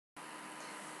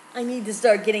I need to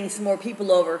start getting some more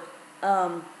people over.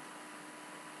 Yeah,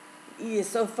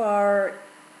 so far,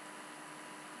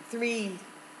 3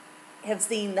 have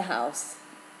seen the house,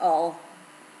 all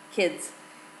kids.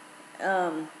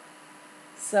 Um,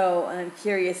 so I'm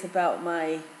curious about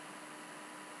my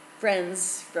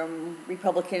friends from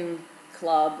Republican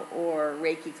Club or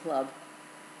Reiki Club.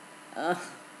 Uh,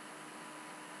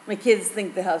 my kids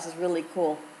think the house is really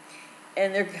cool.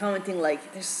 And they're commenting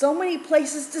like, there's so many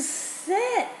places to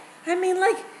sit. I mean,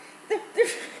 like,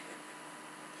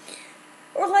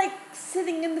 or like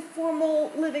sitting in the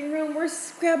formal living room, we're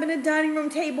grabbing a dining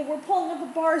room table, we're pulling up a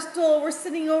bar stool, we're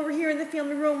sitting over here in the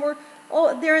family room, we're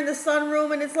there in the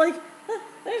sunroom, and it's like,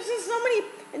 there's just so many.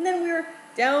 And then we're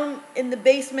down in the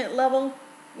basement level,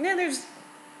 and then there's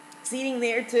seating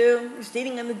there too. There's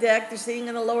seating on the deck, there's seating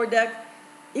on the lower deck.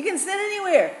 You can sit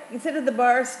anywhere. You can sit at the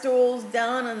bar stools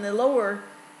down on the lower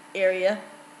area.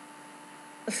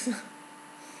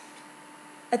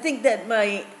 I think that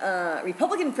my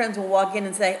Republican friends will walk in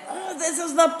and say, oh, this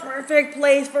is the perfect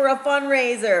place for a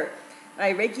fundraiser.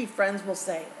 My Reiki friends will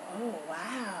say, oh,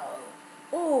 wow.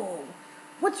 Oh,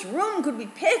 which room could we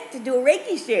pick to do a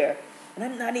Reiki share? And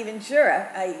I'm not even sure.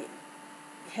 I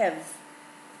have,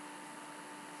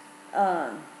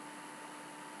 I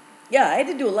had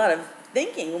to do a lot of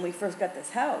thinking when we first got this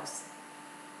house.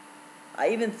 I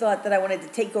even thought that I wanted to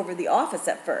take over the office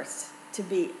at first to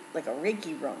be like a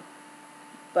Reiki room.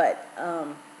 But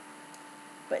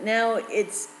now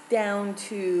it's down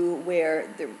to where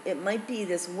it might be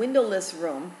this windowless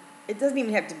room. It doesn't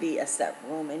even have to be a set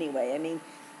room anyway. I mean,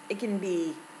 it can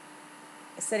be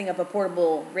setting up a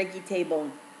portable Reiki table,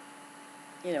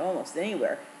 almost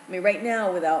anywhere. I mean, right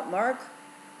now, without Mark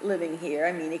living here,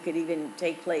 I mean, it could even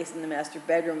take place in the master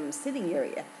bedroom sitting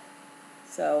area.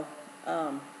 So,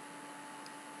 well,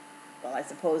 I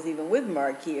suppose even with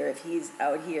Mark here, if he's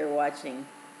out here watching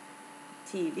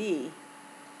TV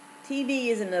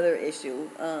is another issue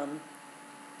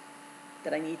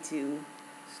that I need to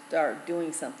start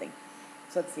doing something.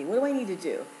 So let's see, what do I need to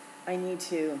do? I need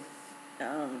to,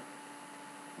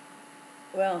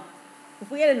 well,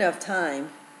 if we had enough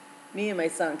time, me and my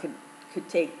son could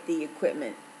take the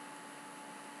equipment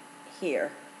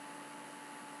here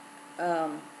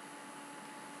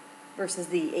versus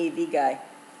the AV guy.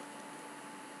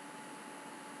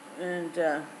 And,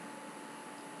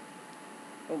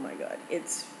 oh my God,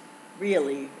 it's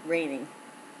really raining.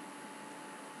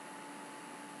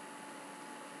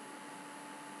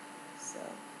 So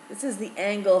this is the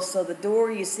angle. So the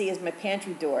door you see is my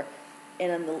pantry door.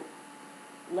 And on the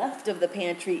left of the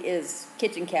pantry is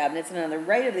kitchen cabinets. And on the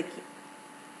right of the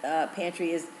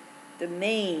pantry is the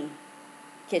main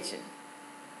kitchen.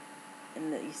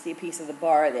 And you see a piece of the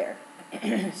bar there.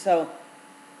 So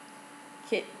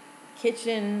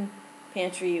kitchen,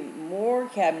 pantry, more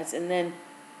cabinets, and then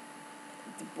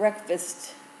the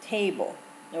breakfast table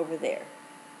over there.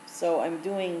 So I'm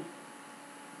doing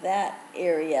that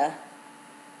area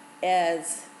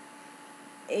as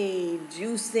a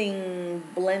juicing,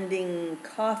 blending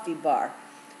coffee bar.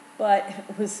 But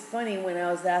it was funny when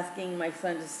I was asking my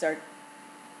son to start,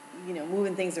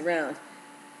 moving things around.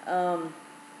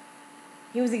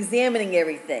 He was examining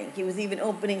everything. He was even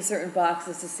opening certain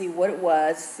boxes to see what it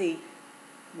was, see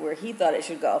where he thought it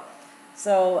should go.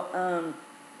 So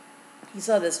he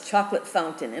saw this chocolate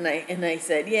fountain, and I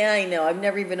said, yeah, I know, I've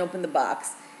never even opened the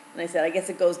box. And I said, I guess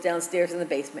it goes downstairs in the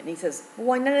basement. And he says, well,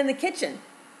 why not in the kitchen?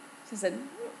 So I said,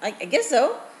 I guess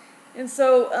so. And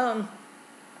so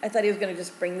I thought he was going to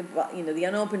just bring the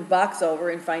unopened box over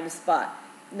and find a spot.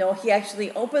 No, he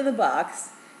actually opened the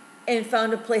box and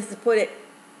found a place to put it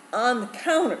on the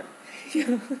counter.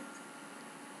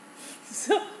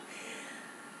 So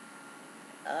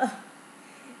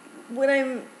what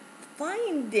I'm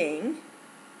finding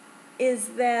is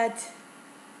that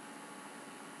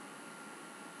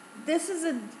this is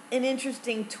an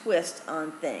interesting twist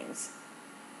on things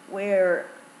where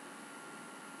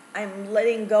I'm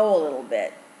letting go a little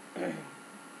bit.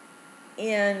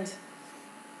 And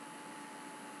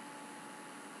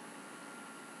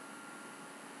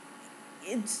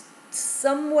it's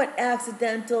somewhat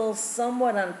accidental,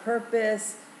 somewhat on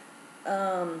purpose.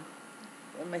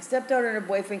 When my stepdaughter and her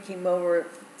boyfriend came over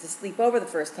to sleep over the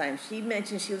first time, she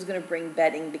mentioned she was going to bring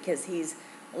bedding because he's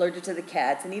allergic to the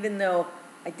cats. And even though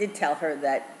I did tell her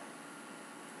that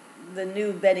the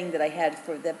new bedding that I had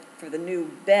for the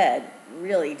new bed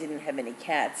really didn't have any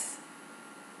cats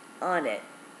on it.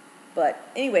 But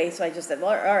anyway, so I just said, well,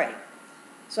 all right.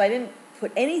 So I didn't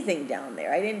put anything down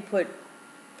there. I didn't put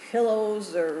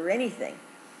pillows or anything.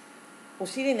 Well,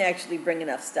 she didn't actually bring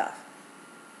enough stuff.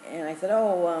 And I said,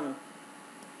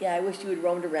 yeah, I wish you had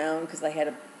roamed around because I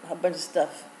had a bunch of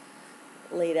stuff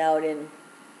laid out in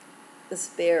the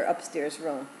spare upstairs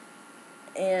room.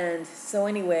 And so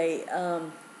anyway,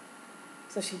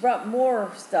 so she brought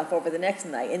more stuff over the next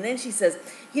night. And then she says,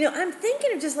 I'm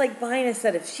thinking of just like buying a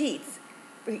set of sheets,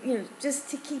 just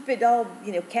to keep it all,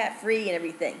 cat-free and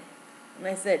everything. And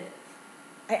I said,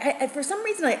 I for some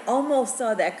reason, I almost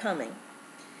saw that coming.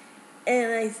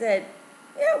 And I said,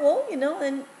 yeah, well,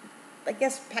 then I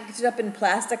guess package it up in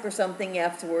plastic or something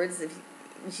afterwards. And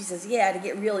she says, yeah, to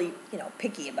get really,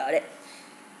 picky about it.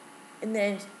 And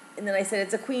then I said,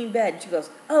 it's a queen bed. She goes,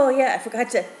 oh, yeah, I forgot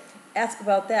to ask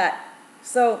about that.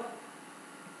 So,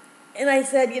 and I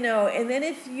said, and then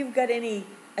if you've got any,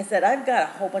 I said, I've got a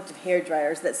whole bunch of hair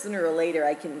dryers that sooner or later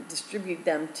I can distribute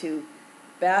them to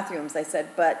bathrooms. I said,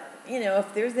 but,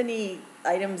 if there's any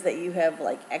items that you have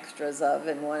like extras of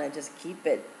and want to just keep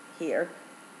it here,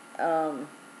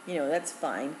 that's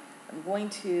fine. I'm going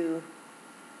to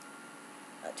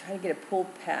try to get a pool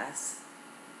pass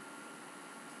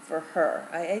for her.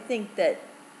 I think that,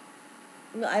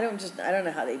 I don't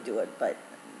know how they do it, but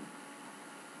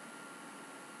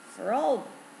for all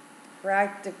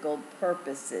practical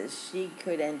purposes, she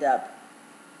could end up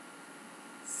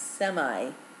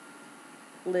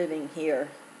living here.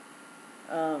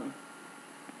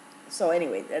 So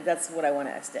anyway, that's what I want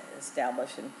to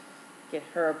establish and get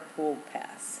her a pool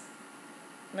pass.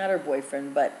 Not her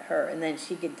boyfriend, but her. And then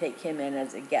she could take him in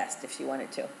as a guest if she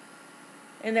wanted to.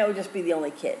 And that would just be the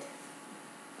only kid.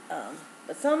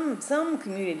 But some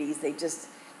communities,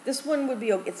 this one would be,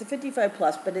 it's a 55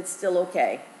 plus, but it's still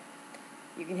okay.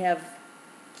 You can have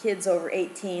kids over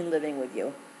 18 living with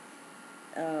you.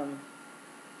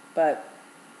 But,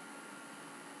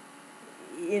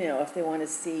 if they want to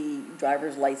see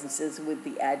driver's licenses with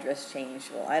the address change,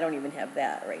 well, I don't even have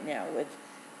that right now with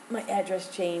my address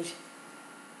change.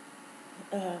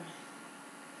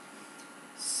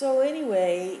 So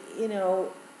anyway, the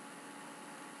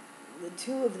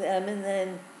two of them, and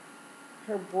then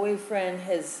her boyfriend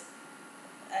has,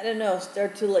 I don't know,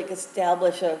 start to like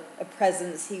establish a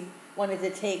presence. He wanted to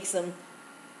take some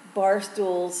bar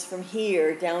stools from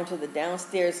here down to the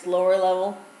downstairs lower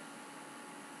level.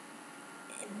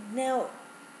 Now,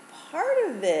 part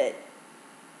of it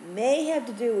may have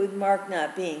to do with Mark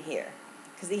not being here,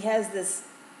 because he has this,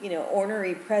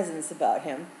 ornery presence about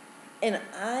him. And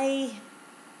I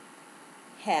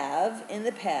have, in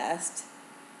the past,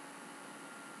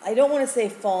 I don't want to say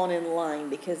fallen in line,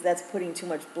 because that's putting too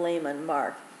much blame on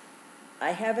Mark.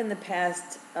 I have in the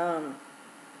past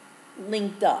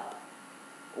linked up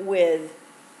with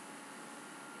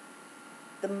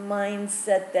the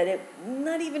mindset that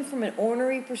not even from an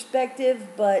ornery perspective,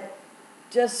 but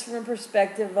just from a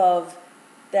perspective of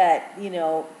that,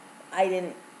 I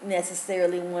didn't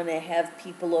necessarily want to have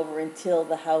people over until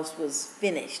the house was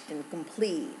finished and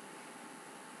complete.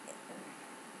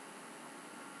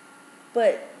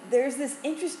 But there's this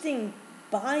interesting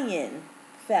buy-in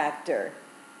factor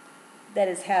that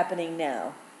is happening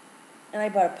now. And I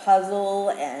bought a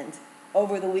puzzle, and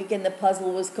over the weekend the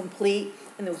puzzle was complete,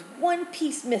 and there was one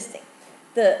piece missing.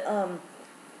 The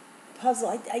puzzle,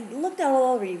 I looked at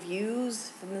all the reviews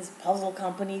from this puzzle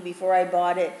company before I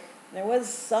bought it, and there was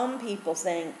some people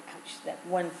saying, ouch, that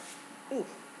one, ooh,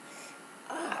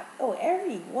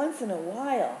 every once in a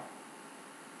while.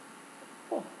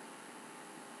 Oh.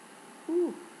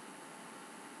 Ooh.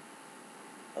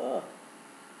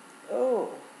 Oh,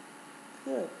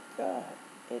 good God,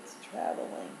 it's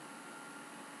traveling.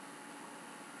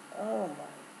 Oh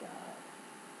my God.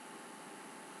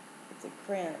 It's a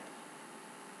cramp.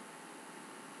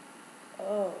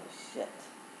 Oh shit.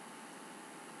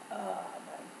 Oh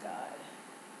my God.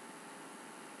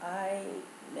 I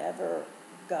never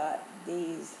got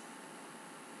these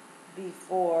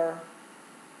before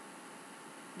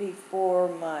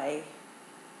my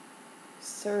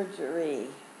surgery.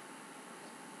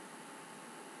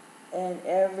 And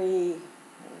every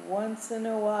once in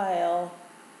a while,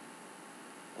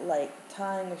 like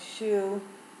tying a shoe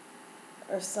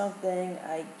or something,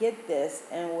 I get this.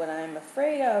 And what I'm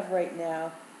afraid of right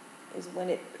now is when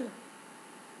it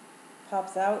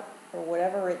pops out or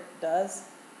whatever it does,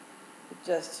 it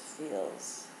just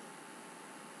feels,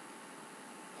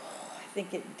 I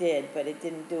think it did, but it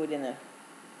didn't do it in a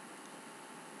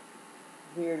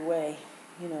weird way,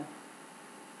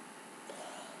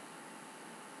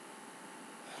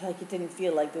 like it didn't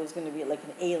feel like there was going to be like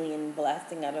an alien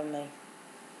blasting out of my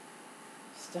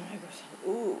stomach or something.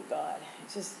 Ooh, God.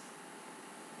 It's just,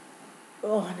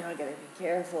 now I got to be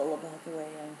careful about the way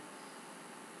I'm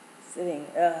sitting.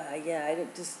 Yeah, I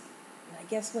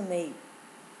guess when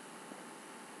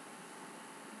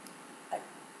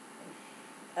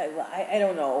I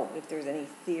don't know if there's any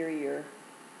theory, or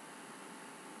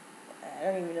I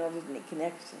don't even know if there's any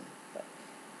connection. But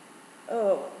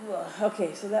oh, well,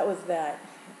 okay, so that was that.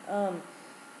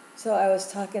 So I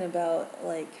was talking about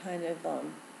like kind of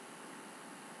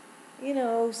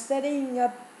setting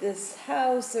up this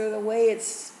house, or the way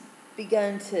it's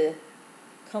begun to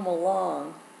come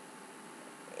along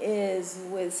is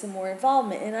with some more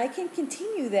involvement, and I can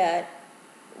continue that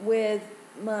with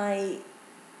my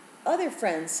other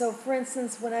friends. So for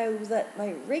instance, when I was at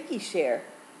my Reiki share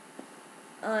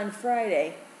on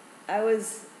Friday, I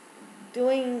was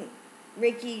doing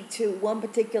Reiki to one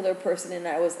particular person, and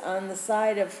I was on the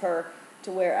side of her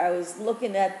to where I was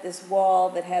looking at this wall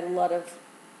that had a lot of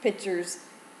pictures,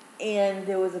 and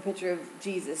there was a picture of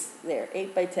Jesus there,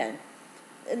 8 by 10.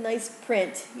 A nice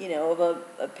print, of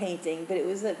a painting, but it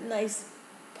was a nice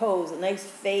pose, a nice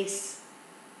face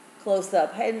close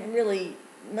up. Hadn't really,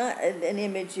 not an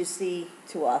image you see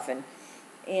too often.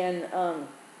 And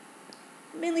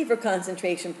mainly for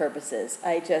concentration purposes,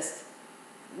 I just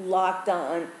locked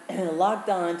on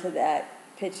to that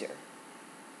picture.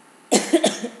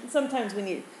 Sometimes when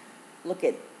you look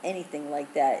at anything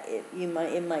like that, it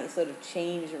might sort of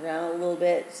change around a little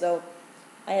bit. So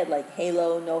I had like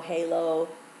halo, no halo,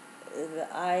 the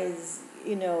eyes,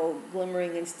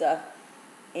 glimmering and stuff.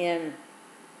 And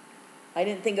I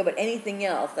didn't think about anything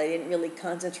else. I didn't really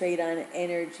concentrate on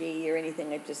energy or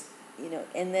anything. I just,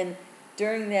 and then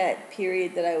during that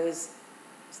period that I was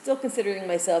still considering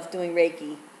myself doing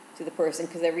Reiki to the person,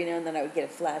 because every now and then I would get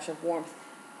a flash of warmth,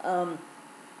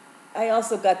 I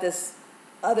also got this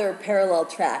other parallel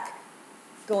track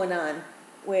going on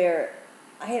where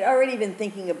I had already been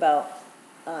thinking about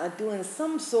doing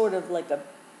some sort of like a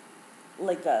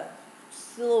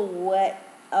silhouette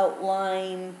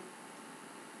outline,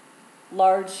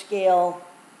 large scale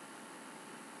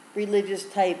religious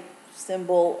type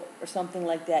symbol or something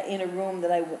like that in a room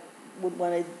that I would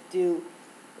want to do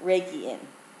Reiki in.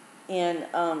 And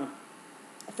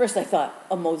at first I thought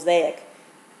a mosaic.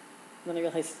 Then I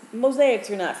realized mosaics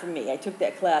are not for me. I took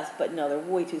that class, but no, they're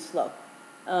way too slow.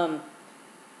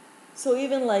 So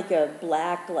even like a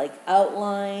black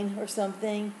outline or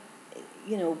something,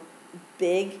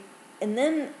 big. And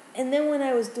then when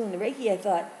I was doing the Reiki, I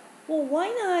thought, well, why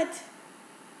not?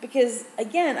 Because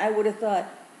again, I would have thought,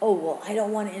 oh, well, I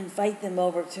don't want to invite them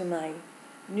over to my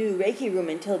new Reiki room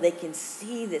until they can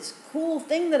see this cool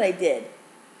thing that I did,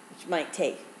 which might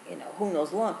take, who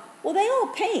knows long. Well, they all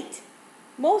paint.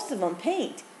 Most of them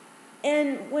paint.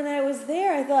 And when I was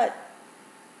there, I thought,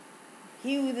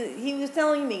 he was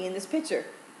telling me in this picture,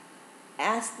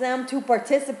 ask them to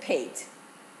participate.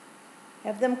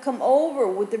 Have them come over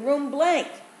with the room blank.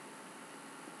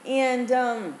 And,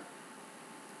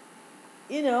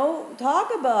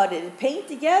 talk about it, paint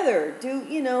together,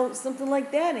 do, something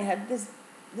like that. And I had this,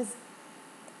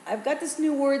 I've got this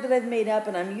new word that I've made up,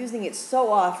 and I'm using it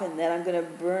so often that I'm going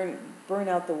to burn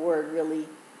out the word really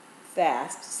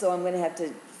fast. So I'm going to have to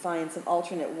find some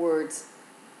alternate words.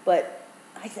 But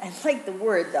I like the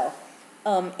word, though.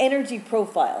 Energy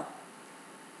profile.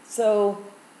 So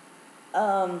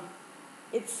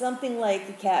it's something like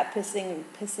a cat pissing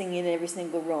in every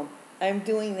single room. I'm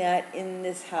doing that in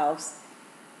this house.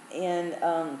 And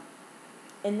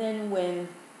then when,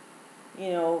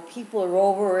 people are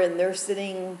over and they're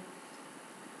sitting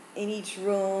in each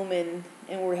room and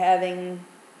we're having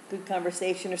good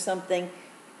conversation or something,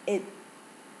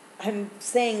 I'm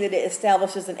saying that it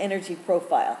establishes an energy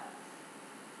profile.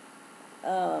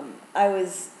 I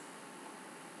was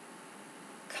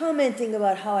commenting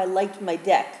about how I liked my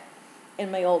deck in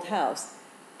my old house,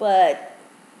 but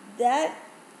that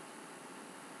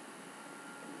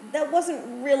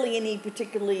wasn't really any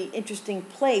particularly interesting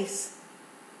place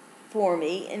for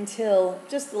me until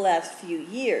just the last few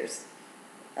years.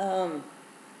 And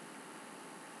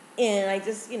I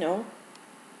just,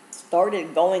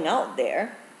 started going out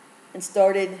there and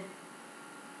started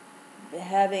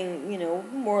having,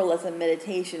 more or less a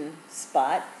meditation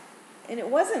spot. And it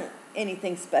wasn't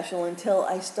anything special until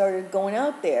I started going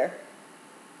out there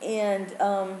and,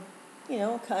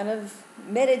 kind of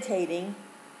meditating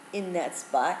in that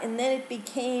spot. And then it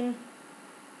became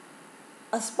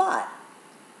a spot.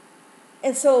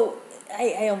 And so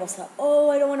I almost thought, oh,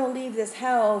 I don't want to leave this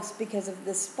house because of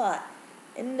this spot.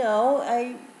 And no,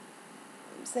 I'm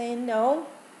saying no,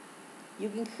 you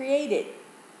can create it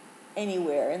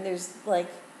anywhere. And there's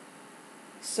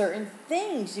certain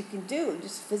things you can do,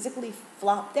 just physically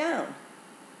flop down.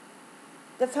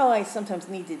 That's how I sometimes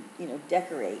need to,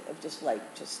 decorate, of just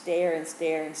stare and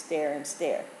stare and stare and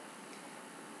stare.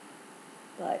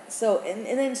 But so, and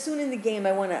then soon in the game,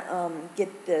 I want to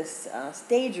get this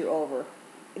stager over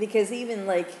because even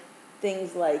like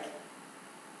things like,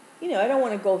 I don't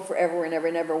want to go forever and ever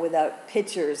and ever without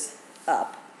pictures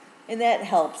up. And that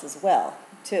helps as well,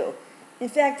 too. In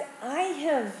fact, I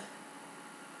have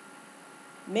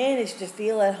managed to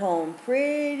feel at home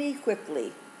pretty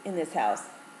quickly in this house.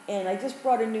 And I just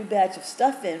brought a new batch of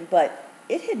stuff in, but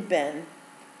it had been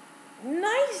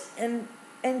nice and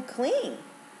clean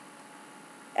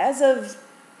as of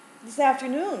this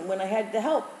afternoon when I had to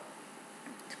help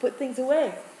to put things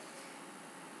away.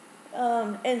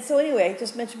 And so anyway, I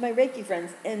just mentioned my Reiki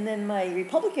friends, and then my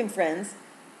Republican friends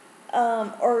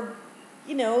are,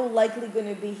 likely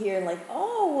going to be here. Like,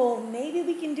 oh, well, maybe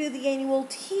we can do the annual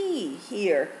tea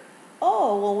here.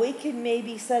 Oh, well, we could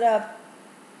maybe set up,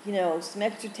 some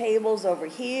extra tables over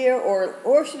here,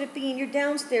 or should it be in your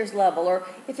downstairs level? Or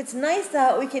if it's nice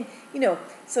out, we can,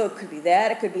 so it could be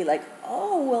that. It could be like,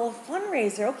 oh, well, a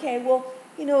fundraiser. Okay, well,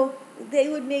 they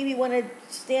would maybe want to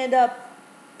stand up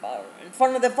in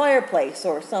front of the fireplace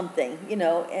or something,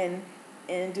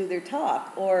 and do their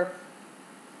talk, or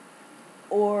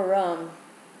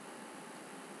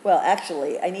well,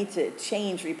 actually, I need to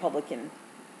change Republican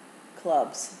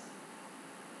clubs.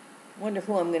 Wonder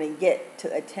who I'm going to get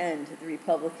to attend the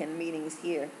Republican meetings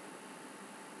here.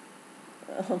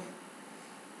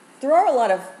 There are a lot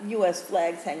of U.S.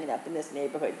 flags hanging up in this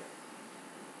neighborhood,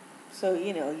 so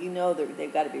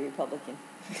they've got to be Republican.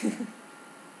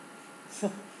 So.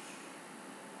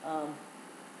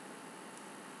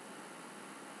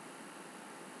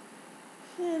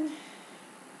 And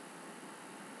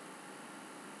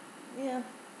yeah.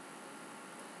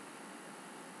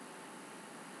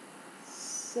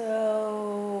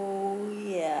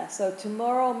 So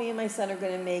tomorrow me and my son are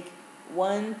going to make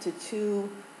 1 to 2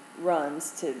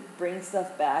 runs to bring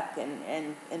stuff back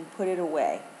and put it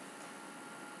away.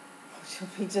 Which will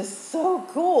be just so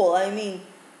cool. I mean,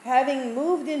 having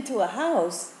moved into a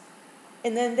house,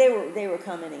 and then they were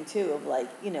commenting too of like,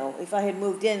 if I had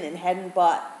moved in and hadn't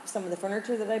bought some of the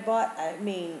furniture that I bought, I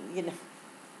mean,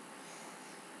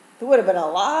 there would have been a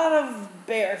lot of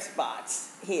bare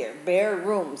spots here, bare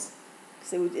rooms.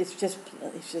 So it's just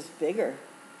bigger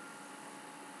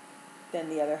than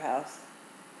the other house.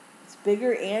 It's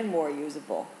bigger and more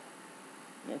usable.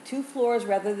 2 floors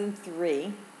rather than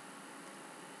 3.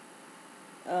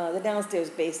 The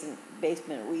downstairs basement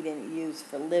we didn't use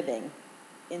for living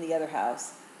in the other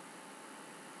house.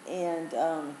 And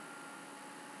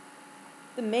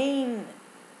the main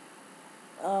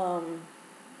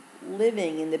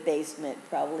living in the basement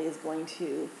probably is going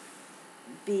to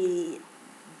be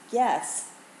guests.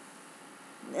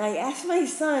 I asked my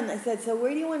son, I said, so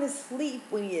where do you want to sleep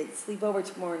when you sleep over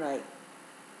tomorrow night?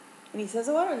 And he says,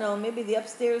 oh, I don't know, maybe the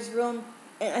upstairs room.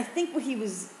 And I think what he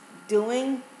was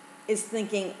doing is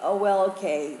thinking, oh, well,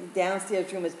 okay, the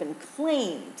downstairs room has been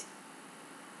cleaned.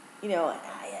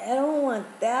 I don't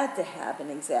want that to happen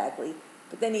exactly.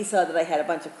 But then he saw that I had a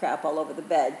bunch of crap all over the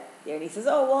bed there. And he says,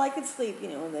 oh, well, I could sleep,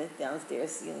 in the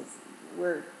downstairs,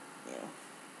 where,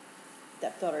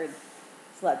 stepdaughter had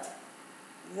slept.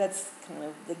 That's kind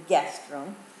of the guest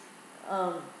room.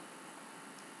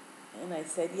 And I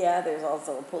said, yeah, there's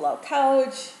also a pull-out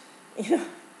couch,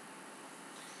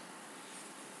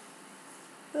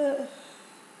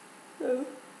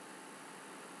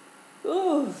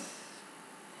 Ooh.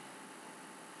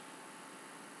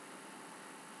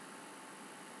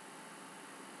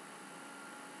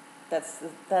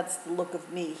 That's the look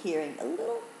of me hearing a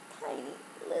tiny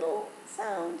little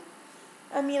sound.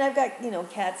 I mean, I've got,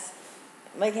 cats.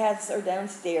 My cats are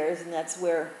downstairs, and that's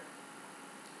where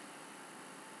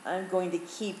I'm going to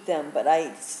keep them. But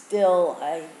I've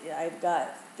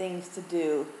got things to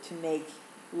do to make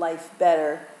life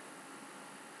better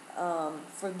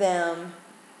for them,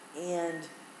 and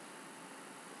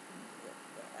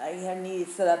I need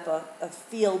to set up a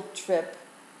field trip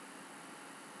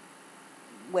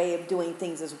way of doing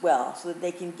things as well, so that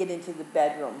they can get into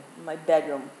my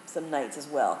bedroom some nights as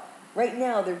well. Right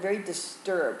now, they're very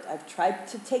disturbed. I've tried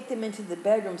to take them into the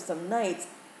bedroom some nights,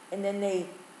 and then they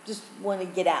just want to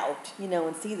get out,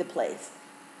 and see the place.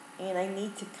 And I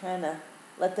need to kind of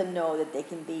let them know that they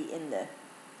can be in the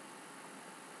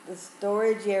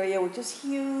storage area, which is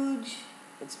huge.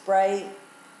 It's bright,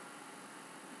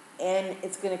 and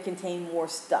it's going to contain more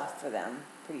stuff for them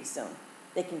pretty soon.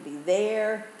 They can be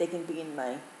there, they can be in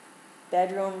my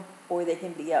bedroom, or they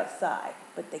can be outside.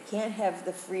 But they can't have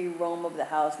the free roam of the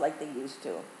house like they used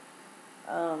to.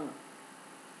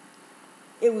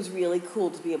 It was really cool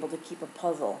to be able to keep a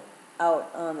puzzle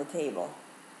out on the table.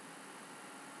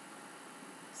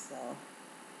 So,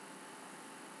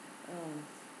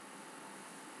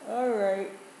 all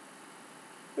right.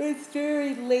 It's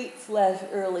very late /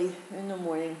 early in the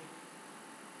morning.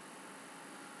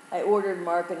 I ordered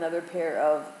Mark another pair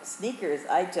of sneakers.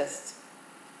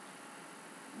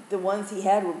 The ones he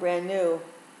had were brand new,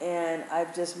 and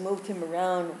I've just moved him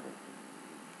around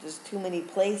just too many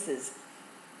places.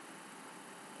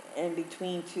 And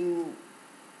between two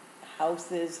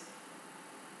houses,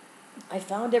 I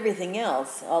found everything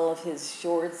else, all of his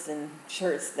shorts and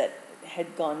shirts that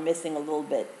had gone missing a little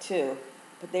bit too.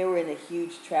 But they were in a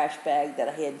huge trash bag that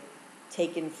I had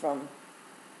taken from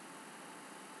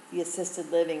the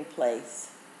assisted living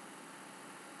place.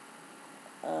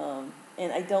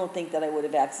 And I don't think that I would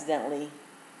have accidentally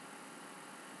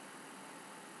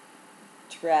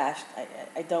trashed.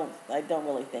 I don't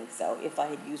really think so. If I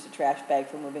had used a trash bag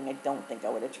for moving, I don't think I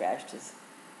would have trashed his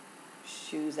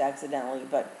shoes accidentally.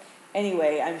 But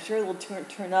anyway, I'm sure they'll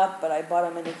turn up, but I bought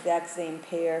him an exact same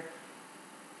pair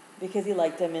because he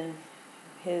liked them, and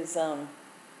his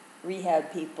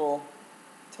rehab people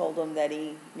told him that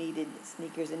he needed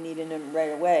sneakers and needed them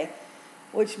right away,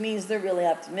 which means they're really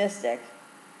optimistic,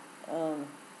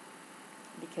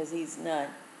 because he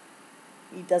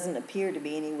doesn't appear to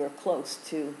be anywhere close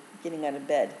to getting out of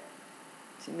bed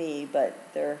to me,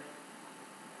 but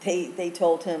they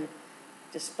told him,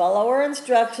 just follow our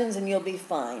instructions and you'll be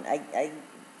fine. I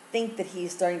think that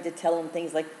he's starting to tell him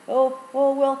things like, oh,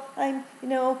 well, I'm,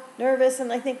 nervous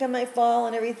and I think I might fall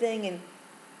and everything. And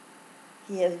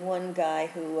he has one guy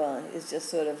who is just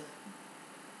sort of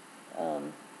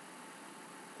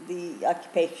the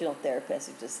occupational therapist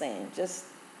who's just saying, just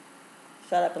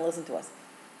shut up and listen to us.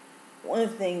 One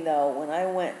thing, though, when I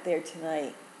went there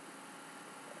tonight,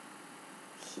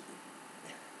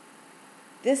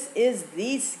 this is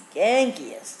the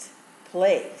skankiest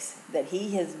place that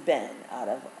he has been out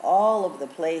of all of the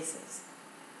places.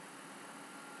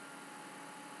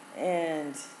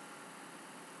 And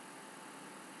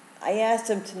I asked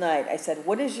him tonight, I said,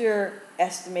 what is your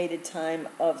estimated time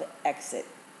of exit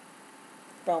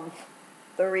from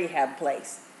the rehab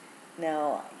place?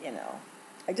 Now,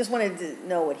 I just wanted to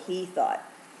know what he thought.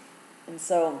 And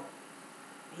so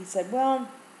he said, well,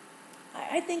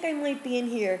 I think I might be in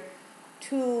here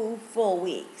 2 full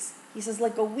weeks. He says,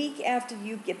 like a week after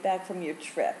you get back from your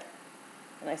trip.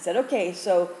 And I said, okay,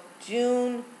 so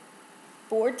June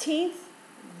 14th?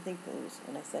 I think that was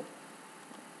when I said,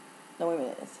 no, wait a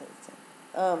minute.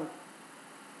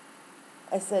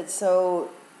 I said,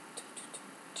 so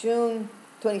June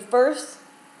 21st?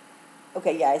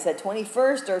 Okay, yeah, I said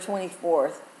 21st or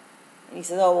 24th. And he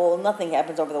said, oh, well, nothing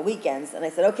happens over the weekends. And I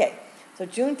said, okay, so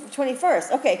June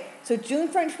 21st. Okay, so June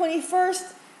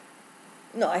 21st?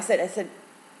 No, I said,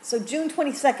 so June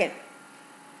 22nd,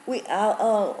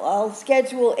 I'll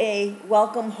schedule a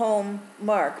welcome home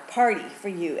Mark party for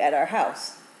you at our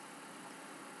house.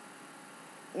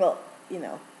 Well,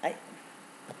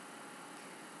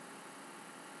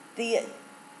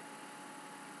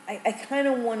 I kind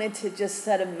of wanted to just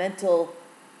set a mental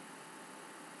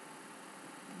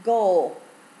goal,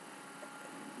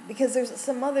 because there's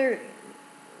some other,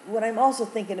 what I'm also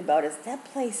thinking about is that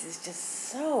place is just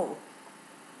so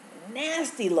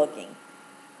nasty looking,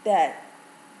 that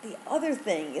the other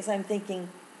thing is I'm thinking,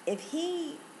 if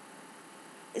he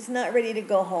is not ready to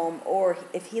go home, or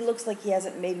if he looks like he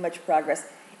hasn't made much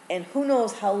progress, and who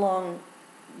knows how long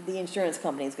the insurance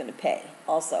company is going to pay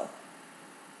also.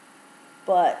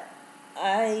 But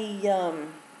I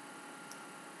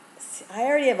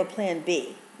already have a plan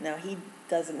B. Now, he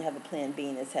doesn't have a plan B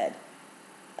in his head.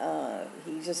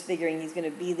 He's just figuring he's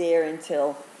going to be there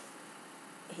until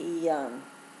he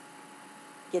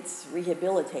gets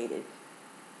rehabilitated.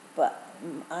 But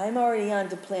I'm already on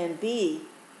to plan B,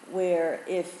 where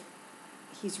if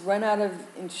he's run out of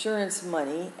insurance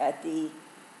money at the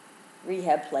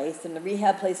rehab place, and the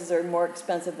rehab places are more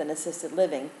expensive than assisted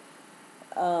living,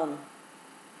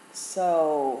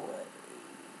 so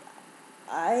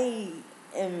I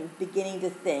am beginning to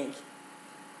think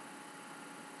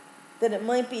that it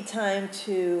might be time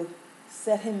to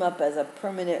set him up as a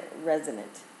permanent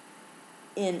resident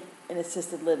in an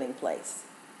assisted living place.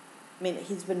 I mean,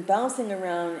 he's been bouncing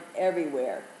around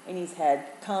everywhere, and he's had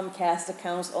Comcast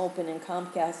accounts open and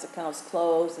Comcast accounts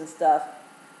closed and stuff.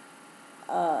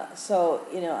 So,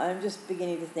 I'm just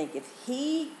beginning to think, if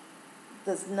he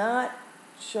does not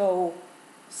show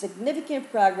significant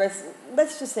progress,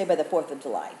 let's just say by the 4th of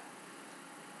July,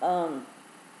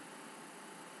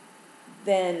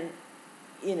 then,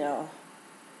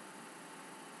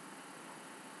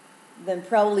 then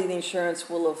probably the insurance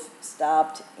will have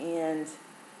stopped, and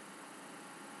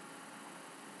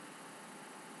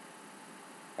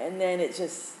then it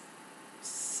just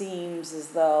seems as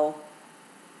though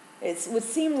It would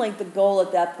seem like the goal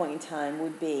at that point in time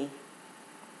would be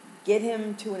get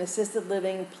him to an assisted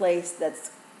living place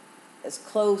that's as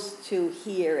close to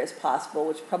here as possible,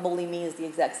 which probably means the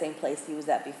exact same place he was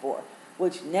at before,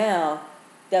 which now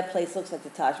that place looks like the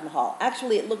Taj Mahal.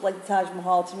 Actually, it looked like the Taj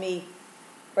Mahal to me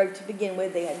right to begin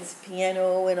with. They had this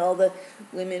piano and all the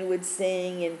women would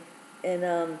sing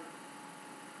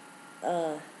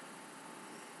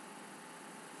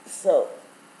so,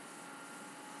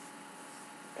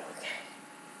 okay.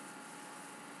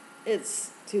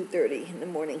 It's 2:30 in the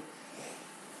morning.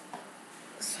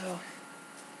 So,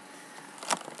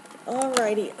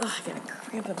 alrighty. Oh, I got a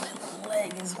cramp in my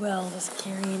leg as well, just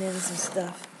carrying in some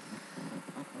stuff.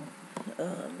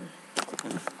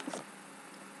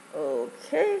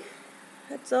 Okay,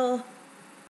 that's all